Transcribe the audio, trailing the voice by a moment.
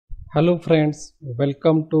Hello friends,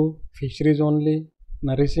 welcome to Fisheries Only,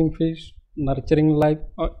 Nourishing Fish Nurturing Life,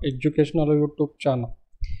 educational YouTube channel.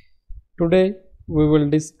 Today we will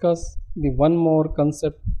discuss the one more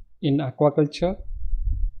concept in aquaculture,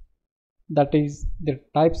 that is the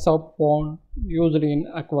types of pond used in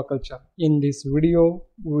aquaculture. In this video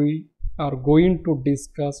we are going to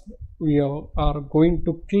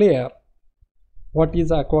clear what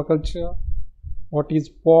is aquaculture, what is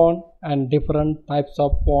pond, and different types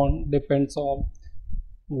of pond depends on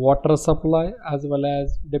water supply as well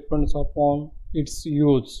as depends upon its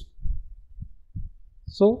use.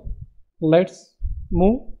 So let's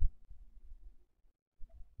move.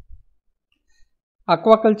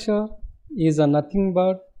 Aquaculture is nothing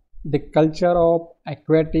but the culture of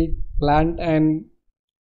aquatic plant and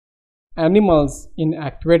animals in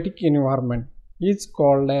aquatic environment is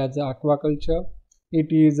called as aquaculture. It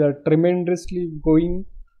is a tremendously growing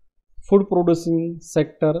food producing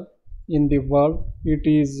sector in the world. It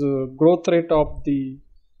is growth rate of the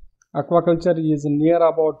aquaculture is near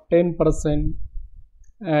about 10%,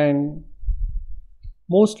 and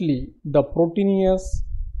mostly the proteinous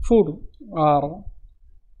food are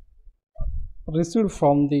received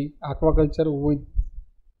from the aquaculture with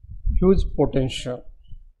huge potential.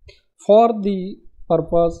 For the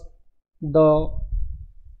purpose,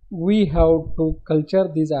 we have to culture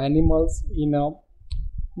these animals in a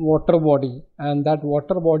water body, and that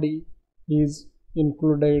water body is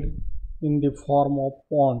included in the form of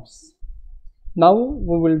ponds. Now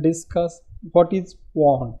we will discuss what is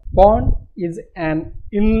pond. Pond is an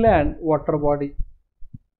inland water body,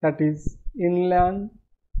 that is inland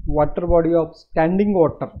water body of standing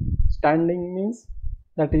water. Standing means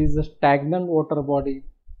that is a stagnant water body.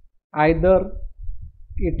 Either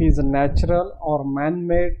it is natural or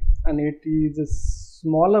man-made, and it is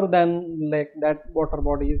smaller than lake. That water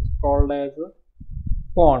body is called as a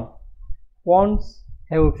pond. Ponds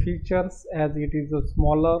have features as it is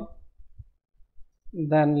smaller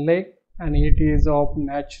than lake, and it is of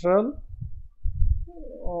natural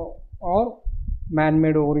or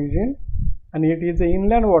man-made origin, and it is an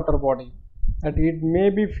inland water body, that it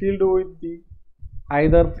may be filled with the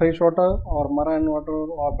either fresh water or marine water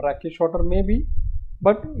or brackish water maybe,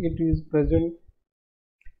 but it is present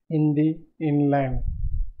in the inland.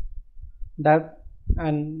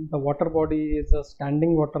 And the water body is a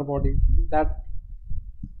standing water body. That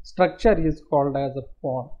structure is called as a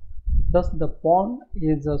pond. Thus the pond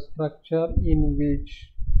is a structure in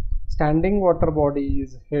which standing water body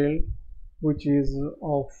is held, which is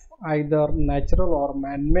of either natural or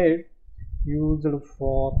man-made, used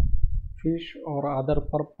for fish or other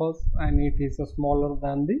purpose, and it is smaller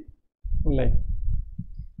than the lake.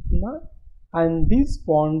 And these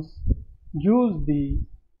ponds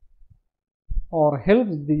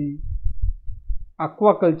helps the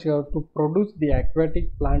aquaculture to produce the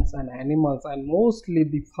aquatic plants and animals, and mostly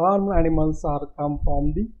the farm animals are come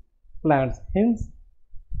from the plants. Hence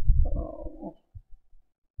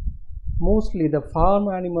mostly the farm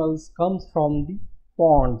animals comes from the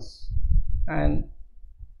ponds, and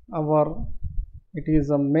it is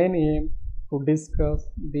a main aim to discuss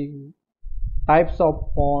the types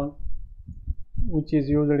of pond which is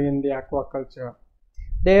used in the aquaculture.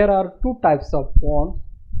 There are two types of pond,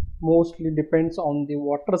 mostly depends on the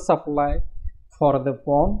water supply for the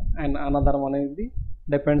pond, and another one is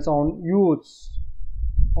depends on use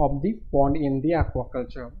of the pond in the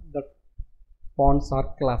aquaculture. The ponds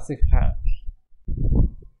are classified.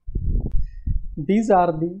 These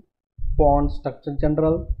are the pond structure,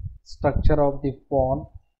 general structure of the pond.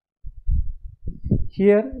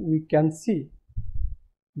 Here we can see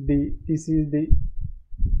this is the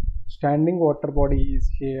standing water body is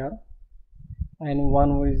here, and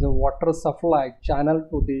one is a water supply channel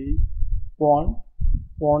to the pond.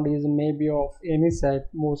 Pond is maybe of any shape,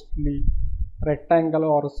 mostly rectangle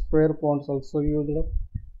or square ponds also used.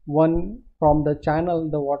 One from the channel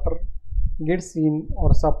the water gets in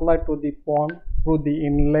or supplied to the pond through the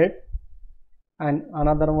inlet, and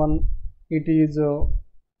another one it is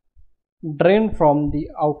drained from the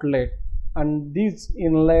outlet, and these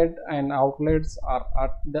inlet and outlets are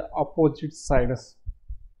at the opposite sides.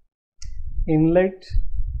 Inlet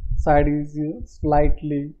side is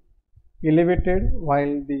slightly elevated,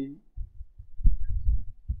 while the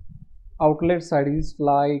outlet side is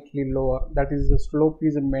slightly lower. That is, the slope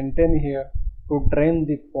is maintained here to drain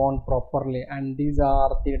the pond properly, and these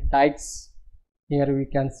are the dikes. Here we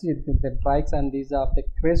can see the dikes, and these are the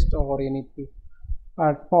crest or any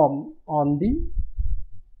platform on the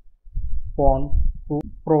pond to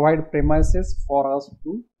provide premises for us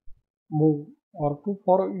to move or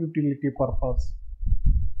for utility purpose.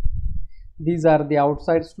 These are the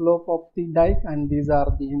outside slope of the dike and these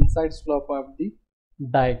are the inside slope of the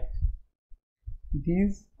dike.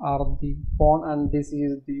 These are the pond and this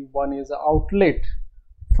is the one is outlet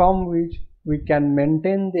from which we can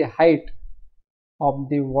maintain the height of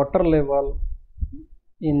the water level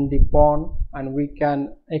in the pond, and we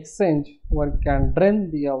can exchange or can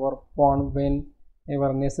drain our pond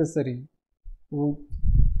whenever necessary.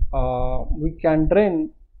 We can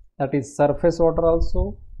drain, that is surface water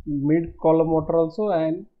also, mid column water also,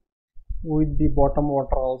 and with the bottom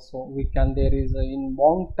water also. We can, there is a in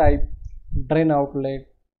long type drain outlet.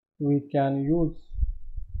 We can use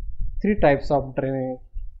three types of drainage.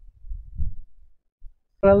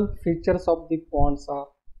 Several features of the ponds are: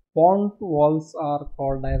 pond walls are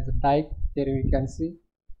called as dike, there we can see,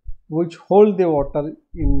 which hold the water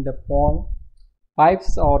in the pond.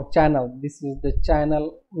 Pipes or channel, this is the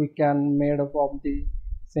channel, we can made up of the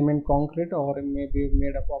cement concrete or maybe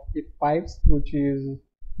made up of the pipes, which is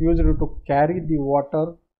used to carry the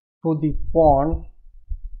water to the pond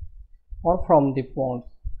or from the pond.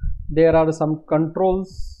 There are some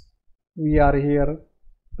controls we are here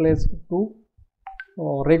placed to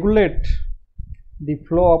regulate the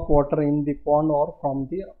flow of water in the pond or from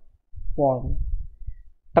the pond.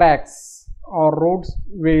 Tracks or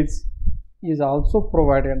roadways is also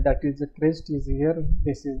provided, that is the crest is here,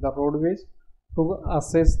 this is the roadways to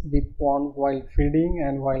assess the pond while feeding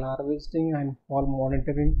and while harvesting and while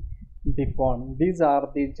monitoring the pond. These are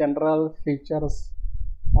the general features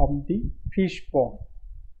of the fish pond.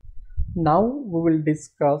 Now we will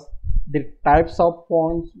discuss the types of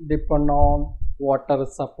ponds depend on water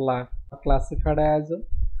supply. Classified as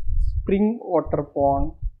spring water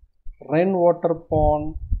pond, rainwater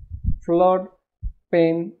pond, flood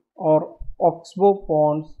plain or oxbow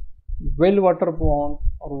ponds, well water pond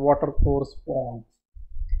or water course ponds.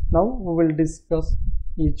 Now we will discuss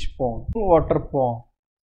each pond. Water pond.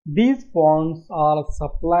 These ponds are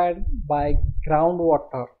supplied by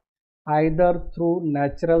groundwater either through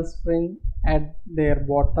natural spring at their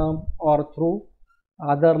bottom or through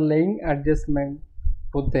other laying adjustment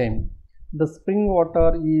to them. The spring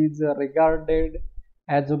water is regarded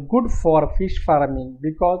as good for fish farming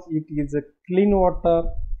because it is a clean water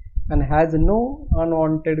and has no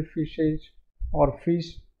unwanted fishes or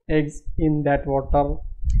fish eggs in that water.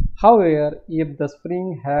 However, if the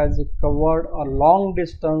spring has covered a long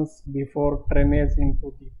distance before drainage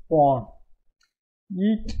into the pond,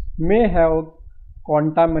 it may have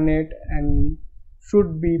contaminate and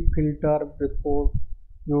should be filtered before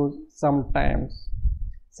use sometimes.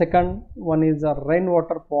 Second one is a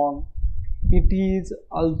rainwater pond. It is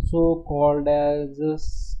also called as a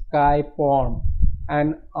sky pond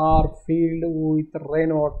and are filled with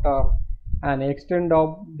rainwater, and extent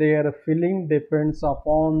of their filling depends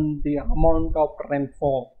upon the amount of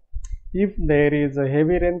rainfall. If there is a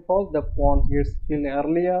heavy rainfall, the pond gets filled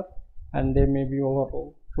earlier and they may be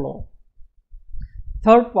overflow.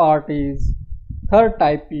 Third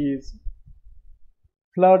type is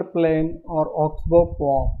floodplain or oxbow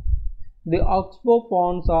pond. The oxbow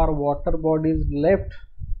ponds are water bodies left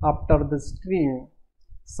after the stream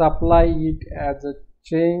supply it as a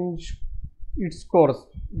change its course.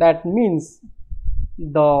 That means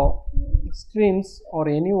the streams or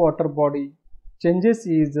any water body changes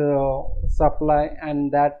its supply,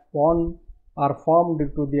 and that pond are formed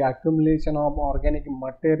due to the accumulation of organic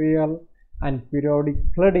material and periodic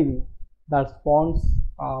flooding. That ponds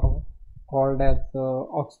are called as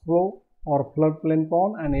oxbow or floodplain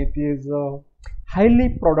pond, and it is a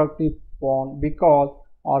highly productive pond because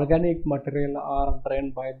organic material are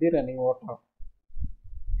drained by the running water.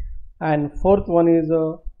 And fourth one is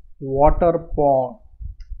a water pond.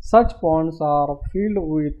 Such ponds are filled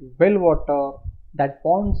with well water. That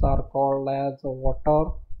ponds are called as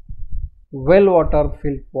well water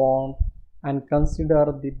filled pond and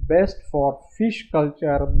considered the best for fish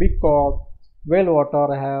culture because well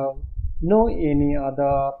water have no any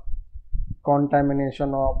other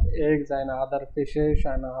contamination of eggs and other fishes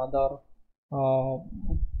and other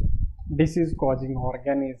disease causing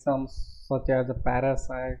organisms such as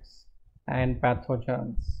parasites and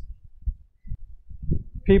pathogens.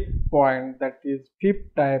 Fifth point, that is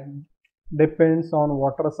fifth type, depends on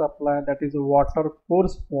water supply, that is water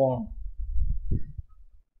course pond.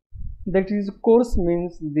 That is, course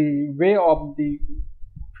means the way of the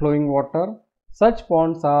flowing water. Such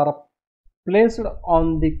ponds are placed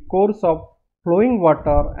on the course of flowing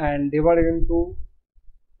water and divided into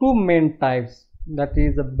two main types, that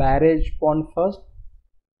is a barrage pond first,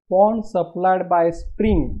 ponds supplied by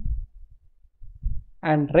spring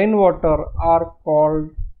and rainwater are called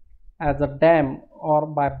as a dam or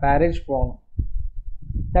by barrage pond.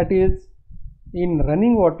 That is, In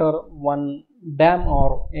running water, one dam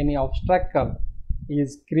or any obstacle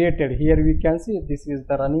is created. Here we can see this is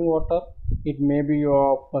the running water. It may be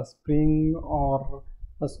of a spring or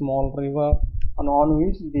a small river, and on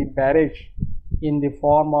which the barrage in the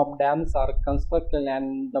form of dams are constructed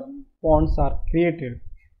and the ponds are created.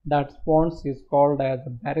 That ponds is called as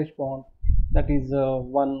a barrage pond. That is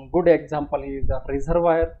one good example is a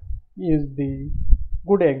reservoir is the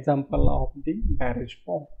good example of the barrage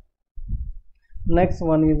pond. Next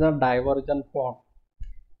one is a divergent pond.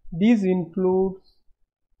 These includes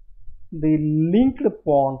the linked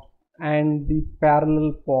pond and the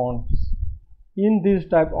parallel ponds. In this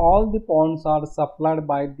type, all the ponds are supplied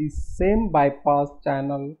by the same bypass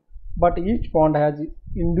channel, but each pond has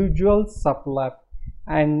individual supply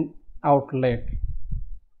and outlet.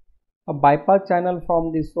 A bypass channel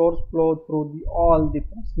from the source flow through all the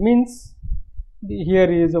ponds. Means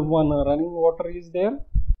here is one running water is there.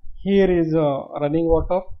 Here is running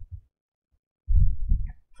water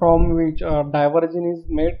from which a diversion is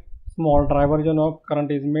made. Small diversion of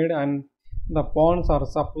current is made, and the ponds are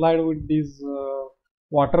supplied with this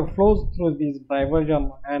water flows through this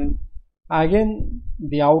diversion, and again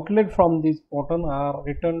the outlet from this pond are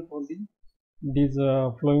returned to this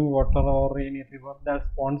flowing water or any river. That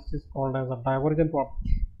ponds is called as a divergent pond.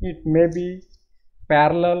 It may be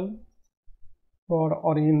parallel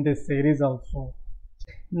or in this series also.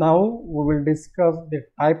 Now we will discuss the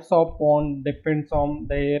types of pond depends on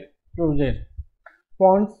their usage.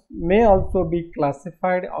 Ponds may also be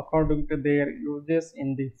classified according to their uses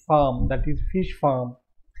in the farm, that is fish farm.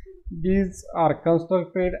 These are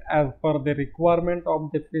constructed as per the requirement of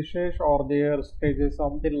the fishes or their stages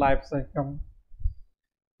of the life cycle.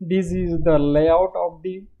 This is the layout of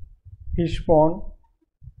the fish pond,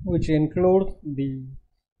 which includes the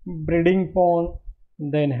breeding pond,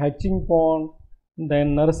 then hatching pond,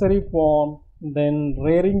 then nursery pond, then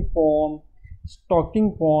rearing pond,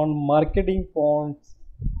 stocking pond, marketing ponds.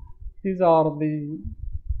 These are the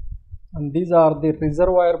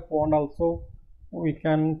reservoir pond also we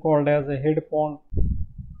can call as a head pond.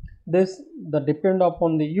 This the depend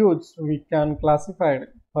upon the use we can classify it.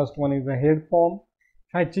 First one is a head pond,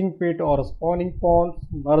 hatching pit or spawning ponds,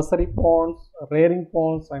 nursery ponds, rearing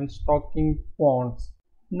ponds, and stocking ponds.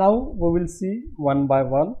 Now we will see one by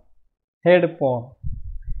one. Head pond.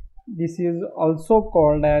 This is also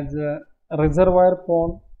called as a reservoir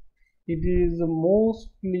pond. It is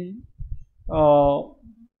mostly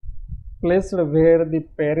placed where the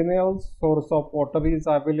perennial source of water is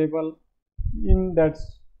available. In that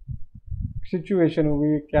situation,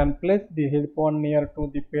 we can place the head pond near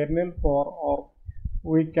to the perennial pond, or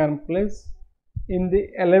we can place in the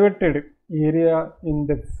elevated area in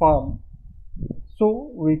the farm.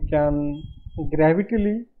 So we can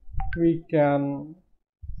gravitarily we can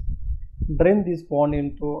drain this pond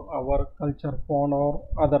into our culture pond or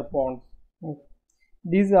other ponds.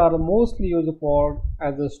 These are mostly used for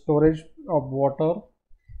as a storage of water.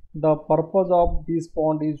 The purpose of this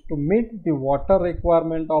pond is to meet the water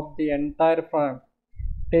requirement of the entire farm,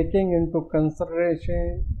 taking into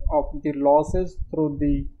consideration of the losses through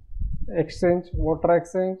the water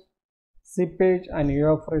exchange, seepage, and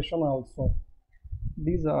evaporation also.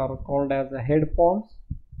 These are called as head ponds,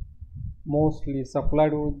 mostly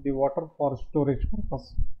supplied with the water for storage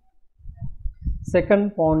purpose.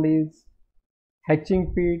 Second pond is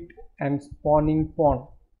hatching pit and spawning pond.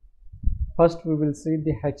 First we will see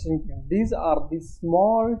the hatching pit. These are the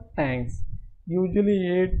small tanks, usually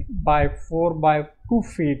 8 by 4 by 2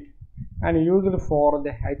 feet, and used for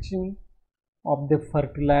the hatching of the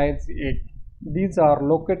fertilized egg. These are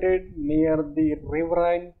located near the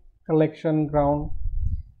riverine collection ground.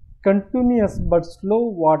 Continuous but slow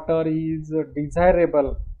water is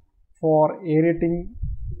desirable for aerating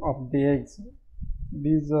of the eggs.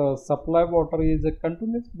 This supply water is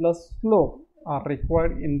continuous plus slow are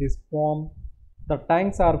required in this form. The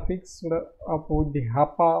tanks are fixed up with the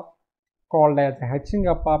hapa called as hatching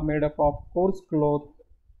hapa, made up of coarse cloth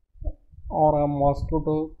or a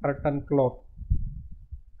mosquito curtain cloth.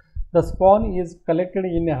 The spawn is collected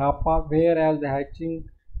in a hapa, whereas the hatching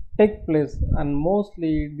take place, and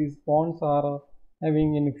mostly these ponds are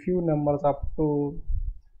having in few numbers up to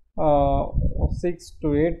 6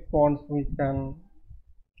 to 8 ponds we can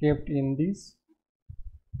kept in this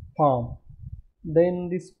farm. Then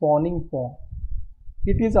the spawning pond.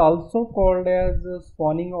 It is also called as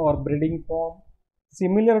spawning or breeding pond.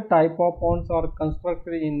 Similar type of ponds are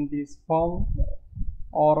constructed in this farm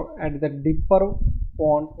or at the deeper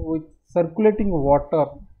pond with circulating water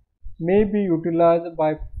may be utilized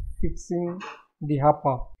by fixing the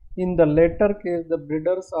hapa. In the latter case, the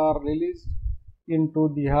breeders are released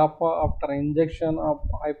into the hapa after injection of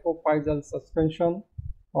hypophyseal suspension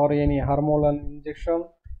or any hormonal injection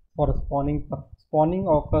for spawning. Spawning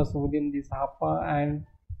occurs within this hapa and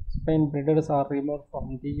spawn breeders are removed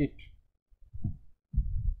from the it.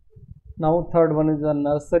 Now third one is a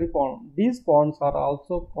nursery pond. These ponds are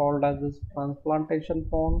also called as a transplantation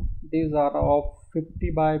pond. These are of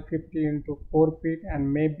 50 by 50 into 4 feet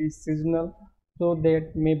and may be seasonal, so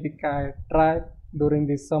that may be dry during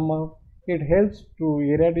the summer. It helps to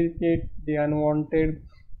eradicate the unwanted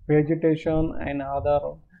vegetation and other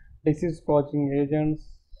disease causing agents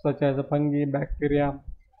such as fungi, bacteria,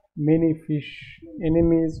 many fish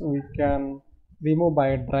enemies we can remove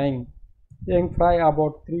by drying. Young fry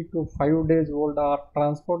about 3 to 5 days old are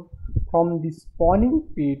transferred from the spawning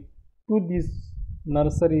pit to this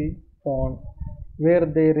nursery pond where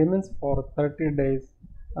they remain for 30 days,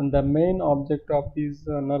 and the main object of this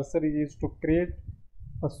nursery is to create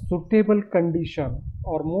a suitable condition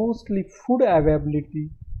or mostly food availability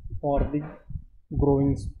for the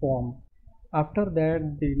growing spawn. After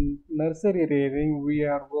that, the nursery rearing we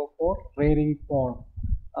are go for rearing pond,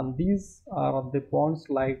 and these are the ponds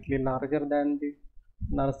slightly larger than the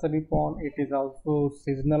nursery pond. It is also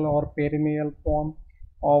seasonal or perennial pond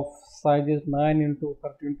of sizes 9 into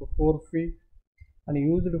 13 to 4 feet and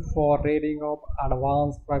used for rearing of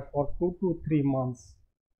advanced fry for 2 to 3 months.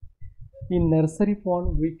 In nursery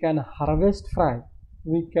pond we can harvest fry.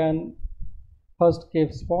 We can first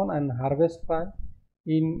keep spawn and harvest fry.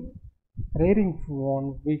 In rearing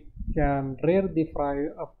pond we can rear the fry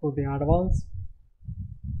up to the advanced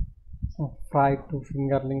fry to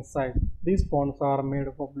fingerling size. These ponds are made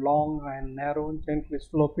of long and narrow, gently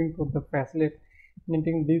sloping to the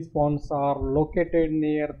facilitating. These ponds are located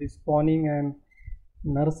near the spawning and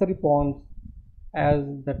nursery ponds, as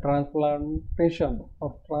the transplantation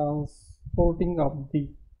or transporting of the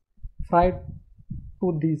fry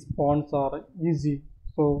to these ponds are easy.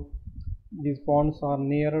 So these ponds are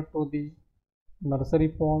nearer to the nursery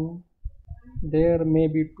pond. There may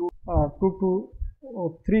be two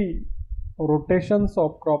to three rotations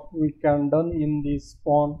of crop we can done in this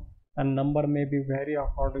pond, and number may be vary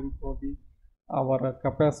according to the our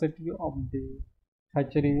capacity of the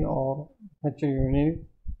hatchery or hatchery unit.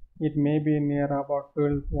 It may be near about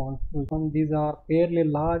 12 ponds. These are fairly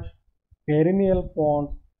large perennial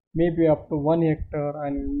ponds, maybe up to 1 hectare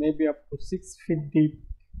and maybe up to 6 feet deep.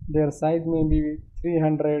 Their size may be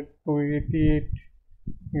 300 to 88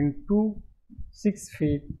 into 6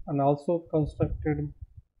 feet, and also constructed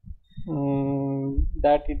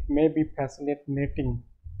that it may be facilitate netting.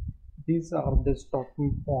 These are the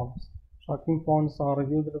stocking ponds. Stocking ponds are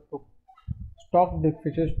used to stock the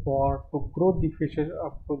fishes for to grow the fishes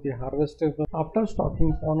up to the harvestable. After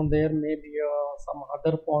stocking pond, there may be some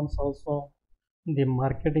other ponds also, the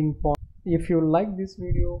marketing pond. If you like this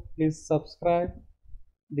video, please subscribe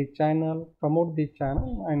the channel, promote the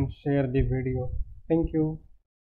channel and share the video. Thank you.